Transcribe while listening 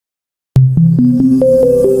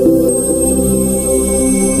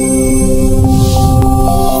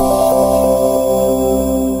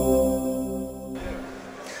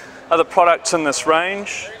products in this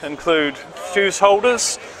range include fuse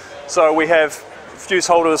holders. So we have fuse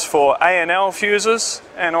holders for ANL fuses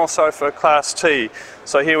and also for Class T.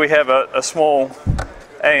 So here we have a small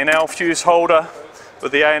ANL fuse holder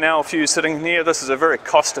with the ANL fuse sitting here. This is a very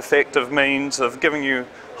cost-effective means of giving you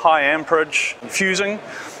high amperage fusing.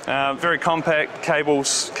 Very compact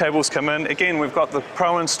cables come in. Again, we've got the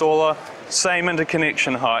Pro installer, same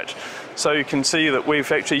interconnection height. So you can see that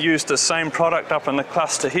we've actually used the same product up in the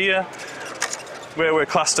cluster here, where we're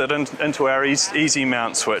clustered into our easy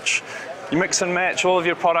mount switch. You mix and match all of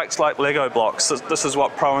your products like Lego blocks. This is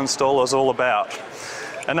what Pro installer is all about.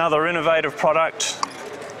 Another innovative product,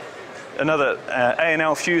 another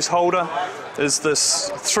ANL fuse holder, is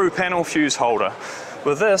this through panel fuse holder.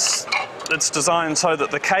 With this, it's designed so that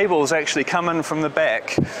the cables actually come in from the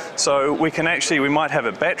back. So we might have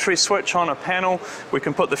a battery switch on a panel, we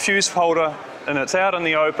can put the fuse holder and it's out in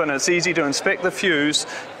the open, it's easy to inspect the fuse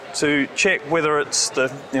to check whether it's the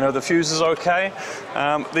fuse is okay.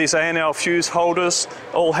 These ANL fuse holders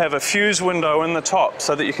all have a fuse window in the top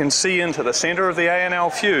so that you can see into the center of the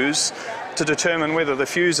ANL fuse to determine whether the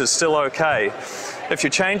fuse is still okay. If you're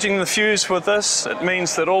changing the fuse with this, it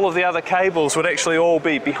means that all of the other cables would actually all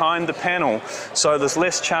be behind the panel, so there's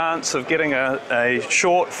less chance of getting a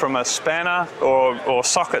short from a spanner or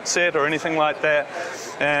socket set or anything like that,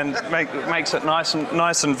 and makes it nice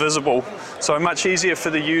and visible. So much easier for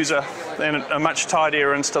the user and a much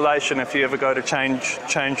tidier installation if you ever go to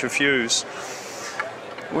change a fuse.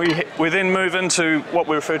 We then move into what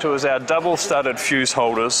we refer to as our double-studded fuse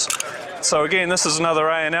holders. So again, this is another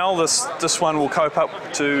ANL. This one will cope up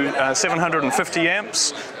to 750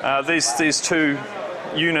 amps. These two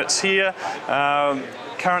units here,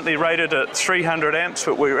 currently rated at 300 amps,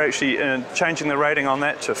 but we're actually changing the rating on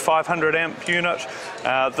that to 500 amp unit.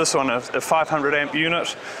 This one a 500 amp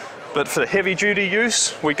unit. But for heavy duty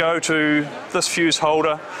use, we go to this fuse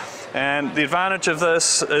holder. And the advantage of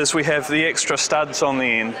this is we have the extra studs on the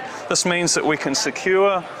end. This means that we can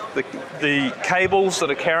secure the cables that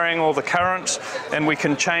are carrying all the current, and we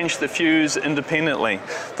can change the fuse independently.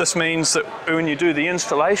 This means that when you do the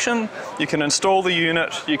installation, you can install the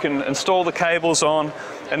unit, you can install the cables on,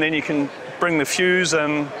 and then you can bring the fuse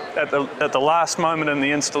in at the last moment in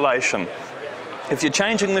the installation. If you're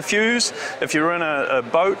changing the fuse, if you're in a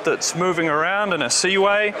boat that's moving around in a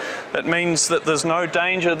seaway, it means that there's no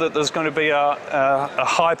danger that there's going to be a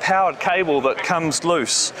high-powered cable that comes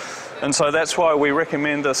loose. And so that's why we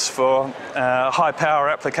recommend this for high-power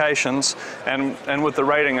applications and with the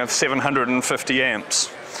rating of 750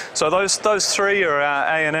 amps. So those three are our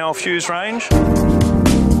ANL fuse range.